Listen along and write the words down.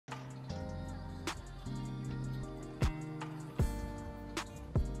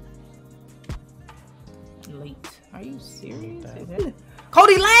late. Are you serious?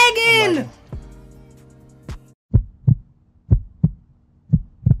 Cody lagging!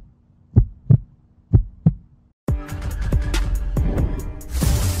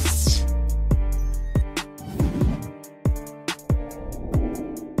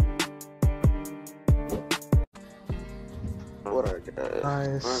 What are guys?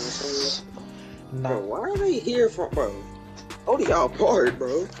 Nice. Bro, why are they here for, bro? Oh, y'all bored,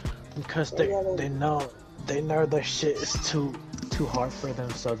 bro. Because they know their shit is too hard for them,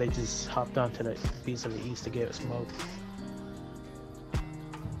 so they just hopped onto the beats of the east to get smoked.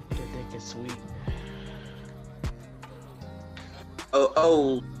 They think it's sweet.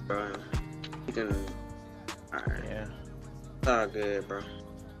 Oh, bro. You can. Alright. Yeah. It's all good, bro.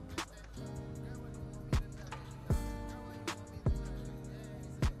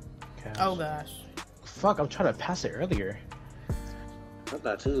 Cash. Oh gosh. Fuck! I'm trying to pass it earlier. I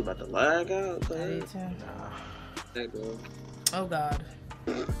thought you was about to lag out. I did too. Nah. There you go. Oh god.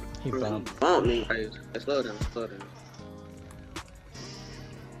 He bumped. Bumped me. Hey, slow down, slow down.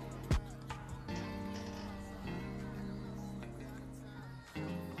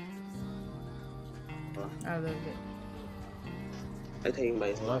 I love it. I take my.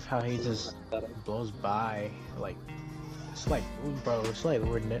 I love how he just blows by. Like, it's like, bro, it's like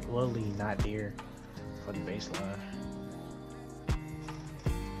we're literally not here for the baseline.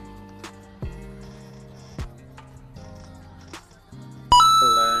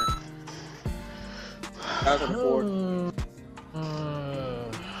 I was on the floor.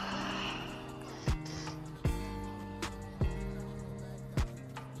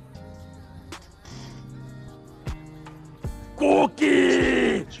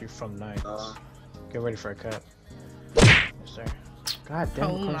 Cookie! You're from Nights. Get ready for a cut. Yes, sir. God damn.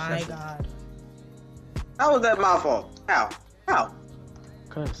 Oh my god. How was that my fault? How?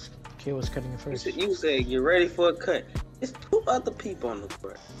 Cause kid was cutting it first. You said you're ready for a cut. It's two other people on the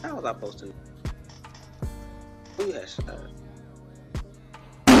court. How was I supposed to know? Who had shot?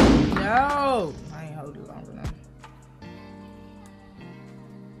 No! I ain't hold it long enough.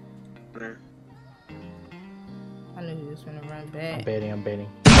 I knew he was gonna run back. I'm baiting.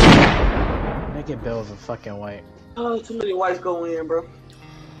 Make it Bill with a fucking white. Oh, too many whites go in, bro. Make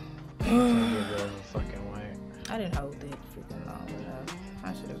it Bill with a fucking white. I didn't hold it freaking long enough.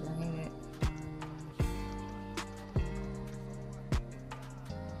 I should have ran it.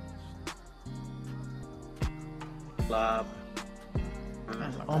 Lob.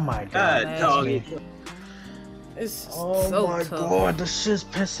 Oh my god. Doggy. It's Oh so my tough. god, this shit's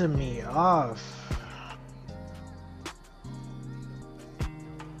pissing me off.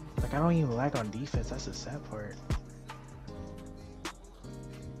 Like, I don't even lag on defense, that's the sad part.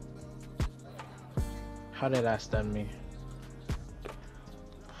 How did that stun me?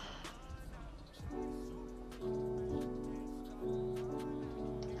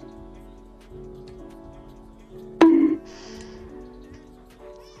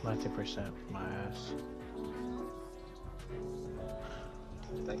 %, my ass.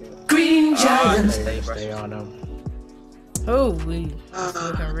 Green Giant. Stay on him. Oh, it's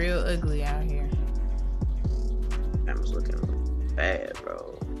looking real ugly out here. Camera's looking bad, bro.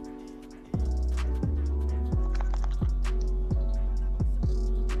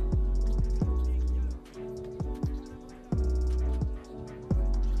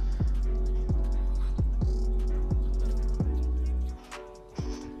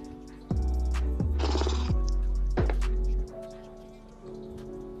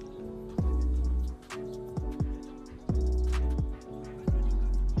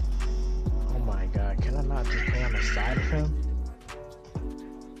 Just play on the side of him.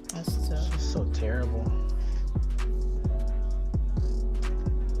 That's tough. It's so terrible.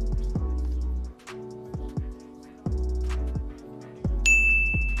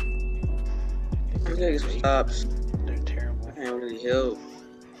 These stops. They're terrible. I can't really help.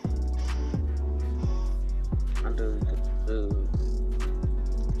 I do.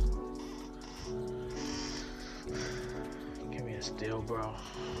 Give me a steal, bro.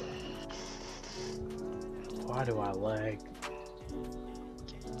 Why do I lag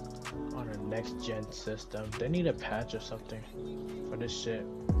on a next gen system? They need a patch or something for this shit.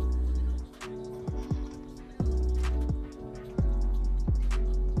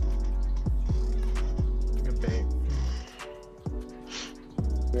 Good bait.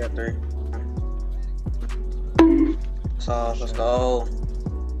 We got 3. Sauce, let's go.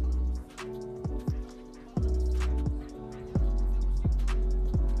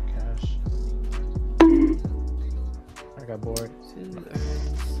 Got bored. Too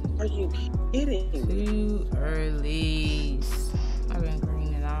early. Are you kidding? Too early. I've been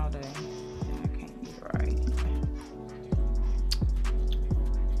greening all day. I can't be right.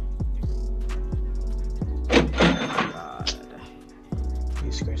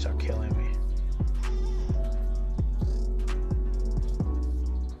 These screens are killing me.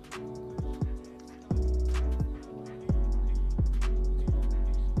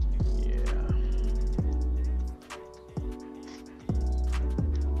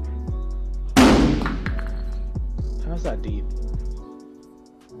 How's that deep?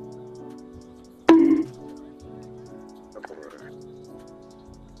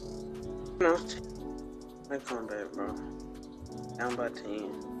 No, let's come back, bro. Down by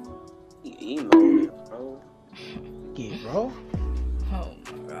 10. He emoted, bro. Yeah, bro. Oh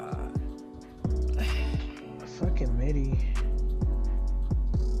my god. A fucking midi.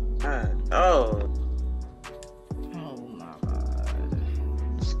 God, oh. Oh my god.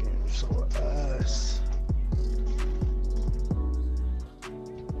 This game's so ass.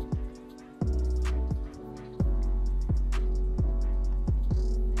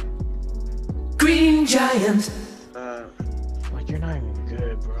 Green Giant. Like, you're not even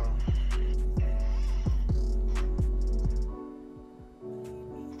good, bro.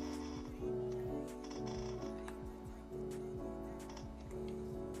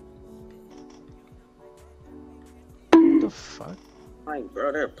 What the fuck? Like,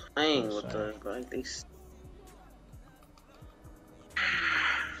 bro, they're playing with us, bro. Like, they.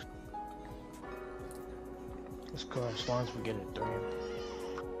 Let's go as long as we get it 3.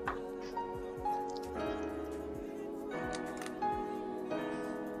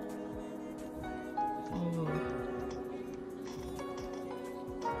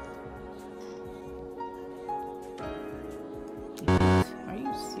 Are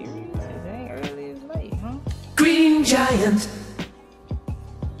you serious? It ain't early, it's late, huh? Green Giant.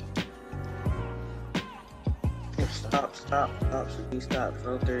 Stop. Please stop.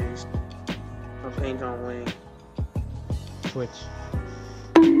 No threes. No paint on wing. Switch.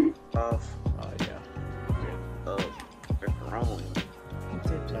 Off. Oh, yeah. They're wrong.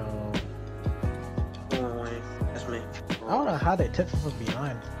 No. Going wing. That's me. I don't know how they tipped from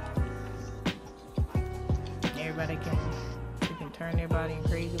behind. Everybody can turn their body in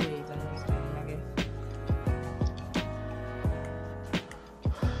crazy ways on this game, I guess.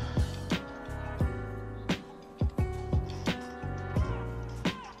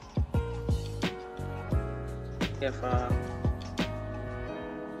 F5.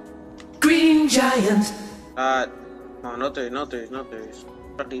 Green Giant. Come on, no threes.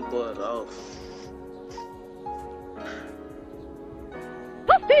 Cut these boys off.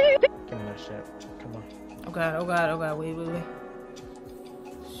 Give me that shit. Come on. Oh god, wait.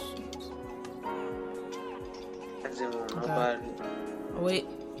 I didn't want Okay. nobody. Oh wait.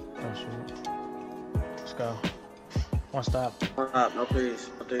 Don't shoot. Let's go. One stop. Stop. No threes.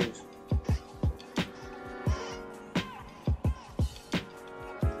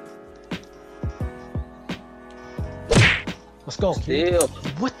 Let's go. Still.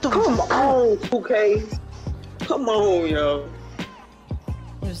 What the Come fuck? on, 2K. Come on, yo.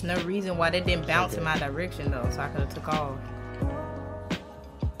 There's no reason why they didn't bounce in my direction though, so I could have took off.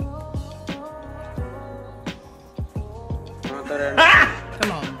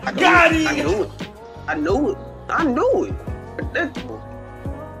 Come on. I knew it.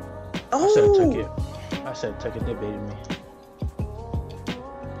 I should have took it. They baited me.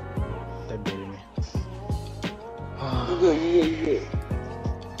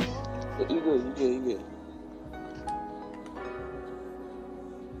 You good.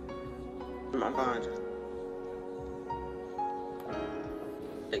 I'm behind you.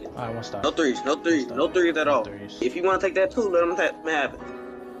 Alright, one stop. No threes at all. Threes. If you want to take that too, let them have it.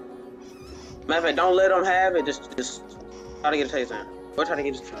 Matter of fact, don't let them have it. Just try to get a taste down. Go try to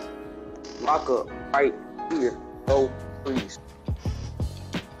get it. Lock up right here. Go, please.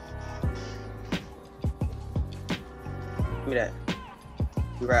 Give me that.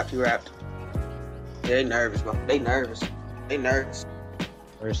 You wrapped. Yeah, they nervous, bro. They nervous.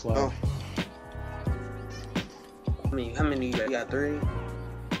 Very slow. Oh. How many you got? You got 3?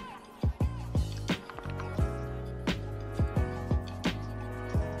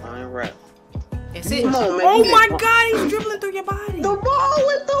 I ain't rap. That's it. Come on, man. Oh my god, he's dribbling through your body. The ball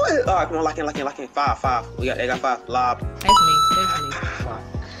went through it. Alright, come on, lock in. 5. They got 5. Lob. That's me. Fuck.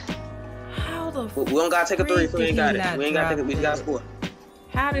 How the We don't gotta take a 3 if we ain't got it. Freak We ain't gotta take it. We just gotta score.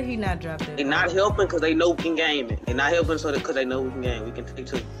 How did he not drop that? They not helping because they know we can game it. They not helping because they know we can game. We can take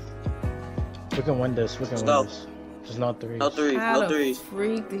 2. We can win this. Let's go. Just no threes. No threes. How No the threes.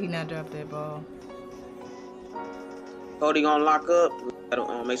 freak did he not drop that ball? Cody gonna lock up. I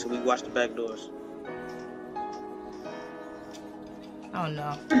don't make sure we watch the back doors. Oh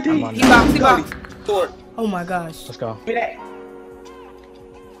no. I'm on He that. boxed. Court. Oh my gosh. Let's go. Give me that.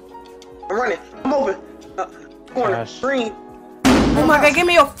 I'm running. I'm open. Corner. Gosh. Green. Oh my god, give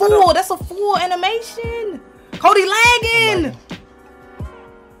me a full. That's a full animation. Cody lagging.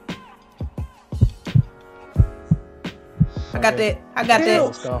 I got that. I got that.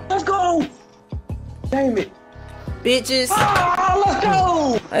 Let's go. Let's go. Damn it. Bitches. Oh, let's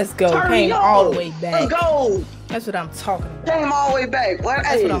go. Let's go. Turn Came me all on. the way back. Let's go. That's what I'm talking about. Came all the way back. What?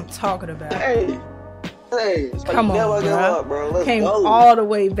 That's Hey. what I'm talking about. Hey. Hey. Come on, never give bro. up, bro. Let's Came go. all the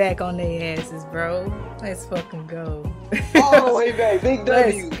way back on their asses, bro. Let's fucking go. All the way back. Big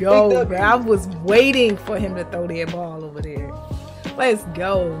W. Let's go, Big bro. W. I was waiting for him to throw that ball over there. Let's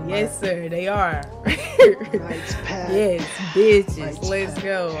go. Yes, sir. They are. Nice pass. Yes, bitches. Nice Let's pass.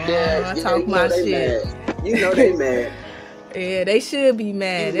 go. Yeah, I talk you know my they shit. Mad. You know they mad. Yeah, they should be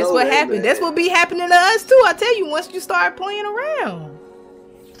mad. You That's know what they happened. mad. That's what be happening to us too. I tell you, once you start playing around.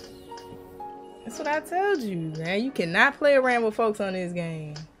 That's what I told you, man. You cannot play around with folks on this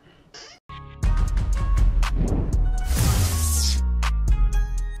game.